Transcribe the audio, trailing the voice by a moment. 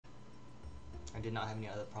did not have any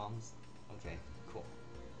other problems. Okay, cool.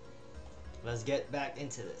 Let's get back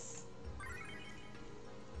into this.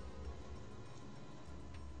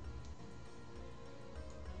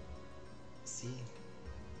 See?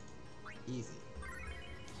 Easy.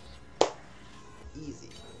 Easy.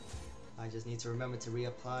 I just need to remember to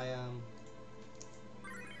reapply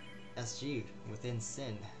SG within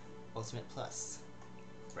Sin Ultimate Plus.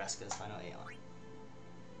 Braska's final Aeon.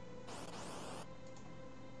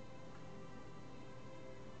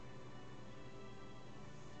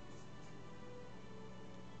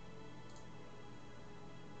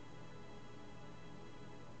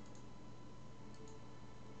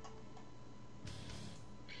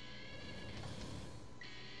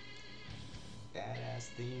 Badass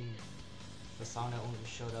theme. The song that only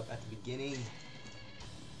showed up at the beginning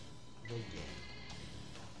of the game.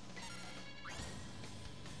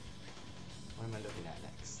 What am I looking at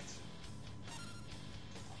next?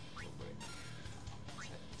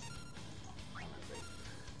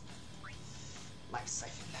 Life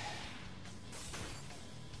Siphon.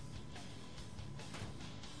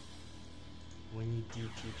 When you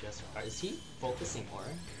DP just... is he focusing aura?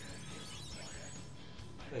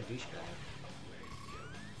 What a douchebag.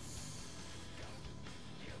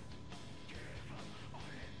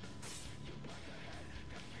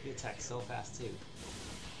 He attacked so fast too.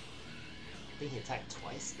 I think he attacked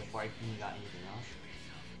twice before I even got anything off.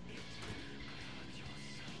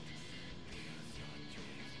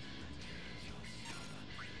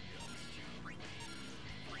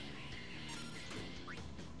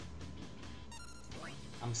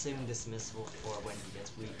 I'm saving Dismissal for when he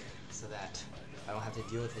gets weak, so that I don't have to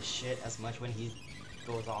deal with his shit as much when he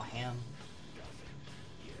goes all ham.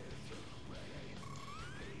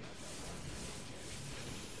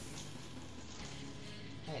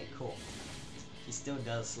 Hey, cool. He still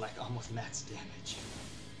does like almost max damage.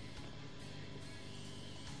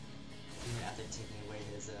 Even after taking away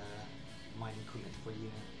his mining equipment for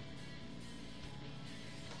unit.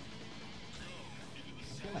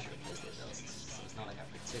 I pretty much replaced it though, so it's not like I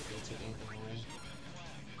particularly took anything away.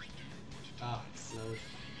 Ah, slowed.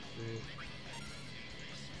 Weird.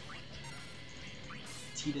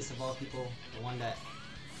 Tidus of all people, the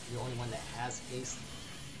only one that has haste.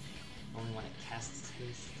 The only one that casts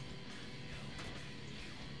haste.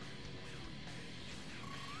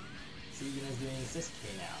 So Aeon is doing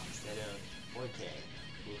 6k now instead of 4k.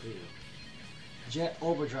 Woohoo. Jet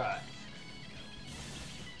Overdrive.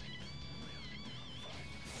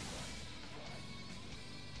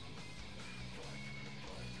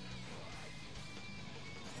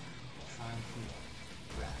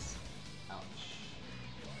 Grass. Ouch.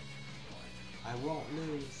 I won't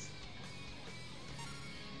lose.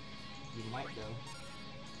 You might though.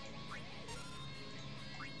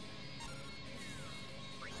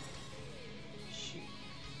 Shoot.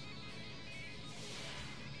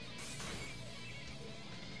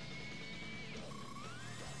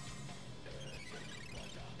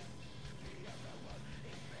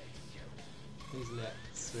 Please let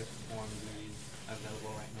Swift form be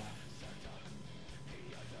available right now.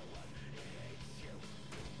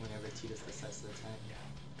 Whenever Tidus decides to attack. Yeah.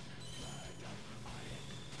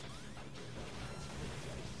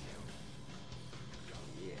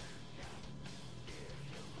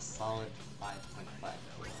 A solid 5.5.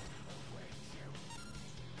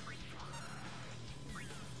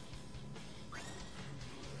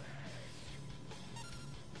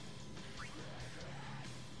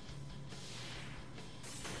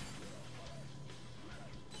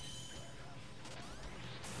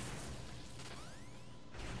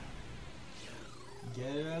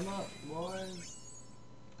 Get him up, boys.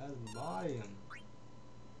 Let's buy him.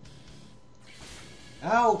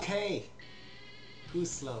 Okay. Who's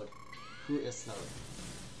slowed? Who is slowed?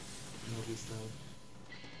 Nobody's slowed.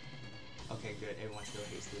 Okay, good. Everyone's still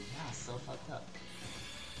hasted. Yeah, so fucked up.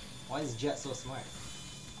 Why is Jet so smart?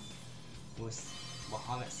 Was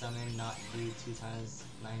Bahamut summon not do 2 times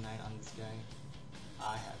 99 on this guy?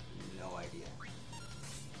 I have no idea.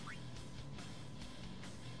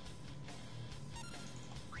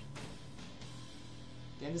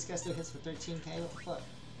 Damn, this guy still hits for 13k? What the fuck?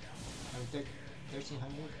 I mean,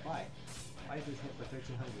 1300? Why? Why did he hit for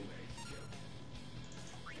 1300?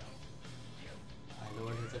 I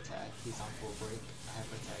lowered his attack. He's on full break. I have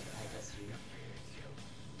protect. I have SG.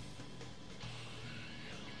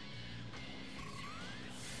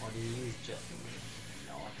 Or did he use Jet Finger?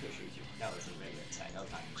 No, I'm pretty sure that was a regular attack. That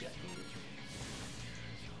was not Jet Finger.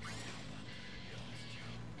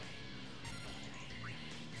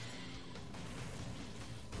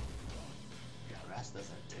 Grass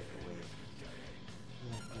doesn't take away.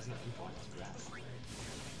 There's no info on this grass.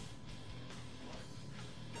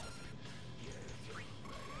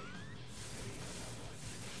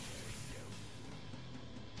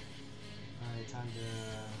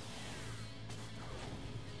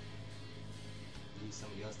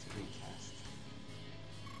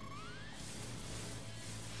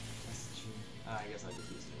 I guess I'll just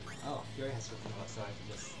use it. Oh, he already has something else, so I can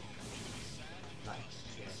just... Nice.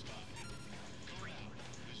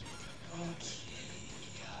 Okay. Okay.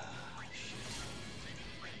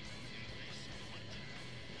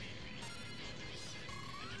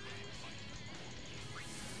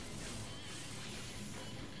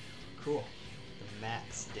 Cool. The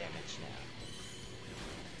max damage now.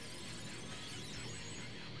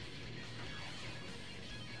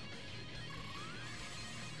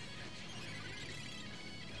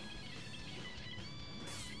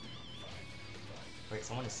 Wait,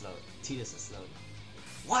 someone is slowed. Titus is slowed.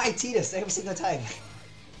 Why Titus every single time?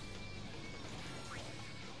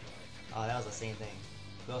 Oh, that was the same thing.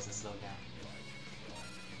 Who else is slowed now?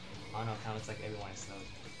 I don't know, it kinda looks like everyone is slowed.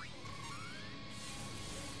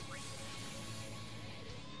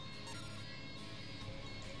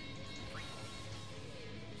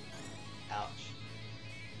 Ouch.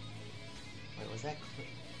 Wait, was that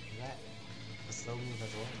a slow move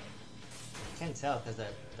as well? I can't tell because the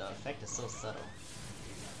effect is so subtle.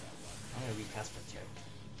 I'm gonna recast Protect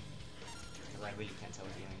because I really can't tell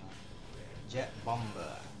what's going on. Jet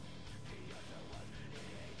Bomber.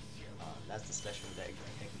 That's the special that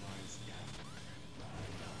ignores.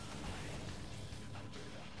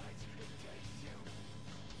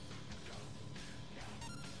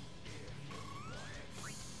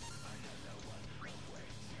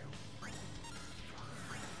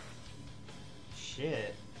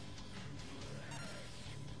 Shit.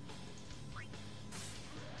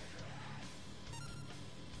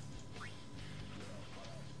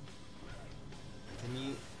 Can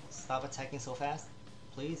you stop attacking so fast?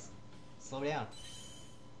 Please? Slow down.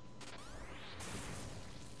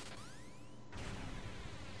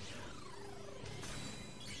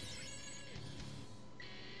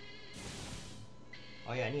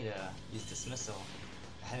 Oh yeah, I need to use Dismissal.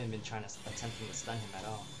 I haven't been attempting to stun him at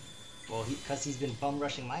all. Well, because he's been bum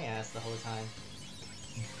rushing my ass the whole time.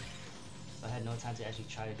 So I had no time to actually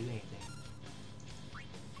try to do anything.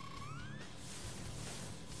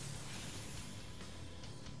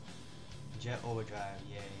 Jet Overdrive,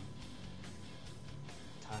 yay.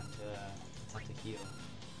 Time to heal.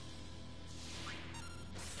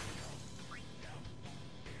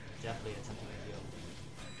 Definitely attempting to heal.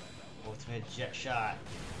 Ultimate Jet Shot.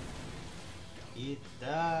 Eat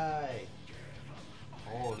die.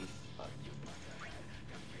 Holy fuck.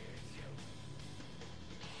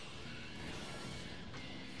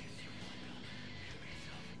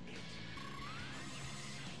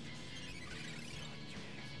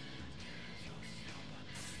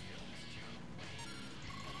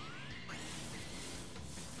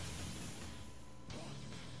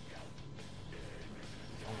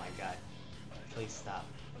 Oh my god. Please stop.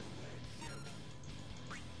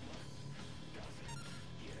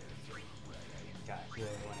 God, heal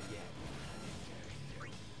everyone again.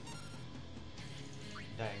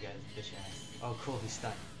 Die again, bitch ass. Oh cool, he's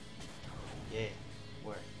stunned. Yeah,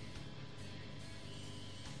 work.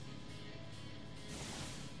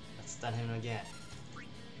 Let's stun him again.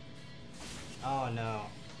 Oh no.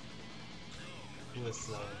 Who is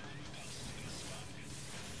slow?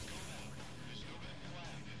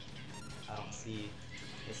 I don't see,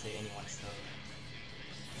 they say anyone slow.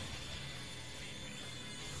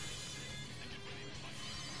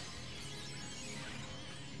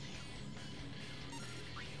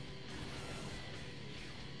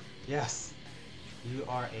 Yes, you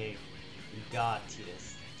are a god,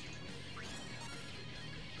 Titus.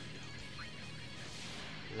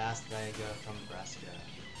 Last Vega from Braska.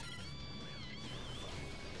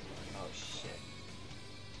 Oh shit.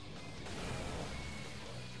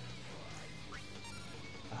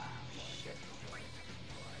 Ah, shit.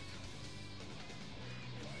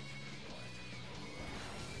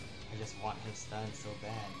 I just want him stunned so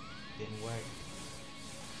bad. Didn't work.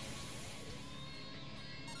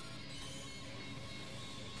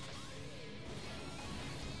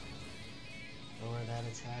 Lower that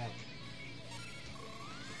attack.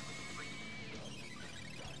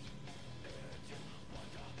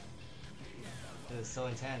 It was so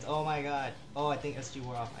intense. Oh my god. Oh, I think SG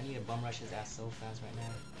wore off. I need to bum rush his ass so fast right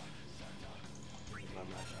now. Bum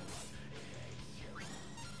rush him.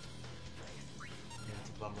 I need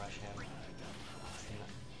to bum rush him.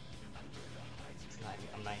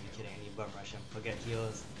 I'm not even kidding. I need to bum rush him. Forget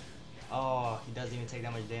heals. Oh, he doesn't even take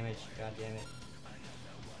that much damage. God damn it.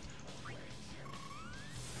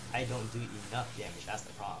 I don't do enough damage. That's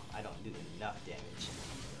the problem. I don't do enough damage.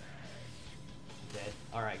 Dead.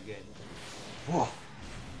 Alright, good. Whoa.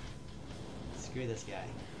 Screw this guy.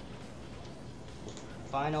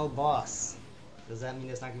 Final boss. Does that mean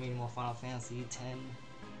there's not gonna be any more Final Fantasy 10?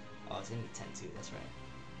 Oh, it's gonna be 10 too, that's right.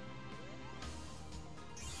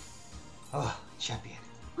 Oh, champion.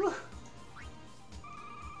 Whew.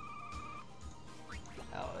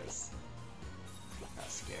 That was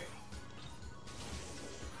scary.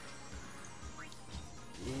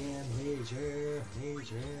 Yeah, major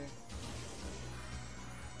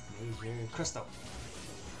crystal.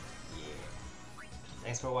 Yeah.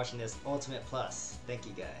 Thanks for watching this Ultimate Plus. Thank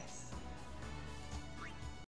you guys.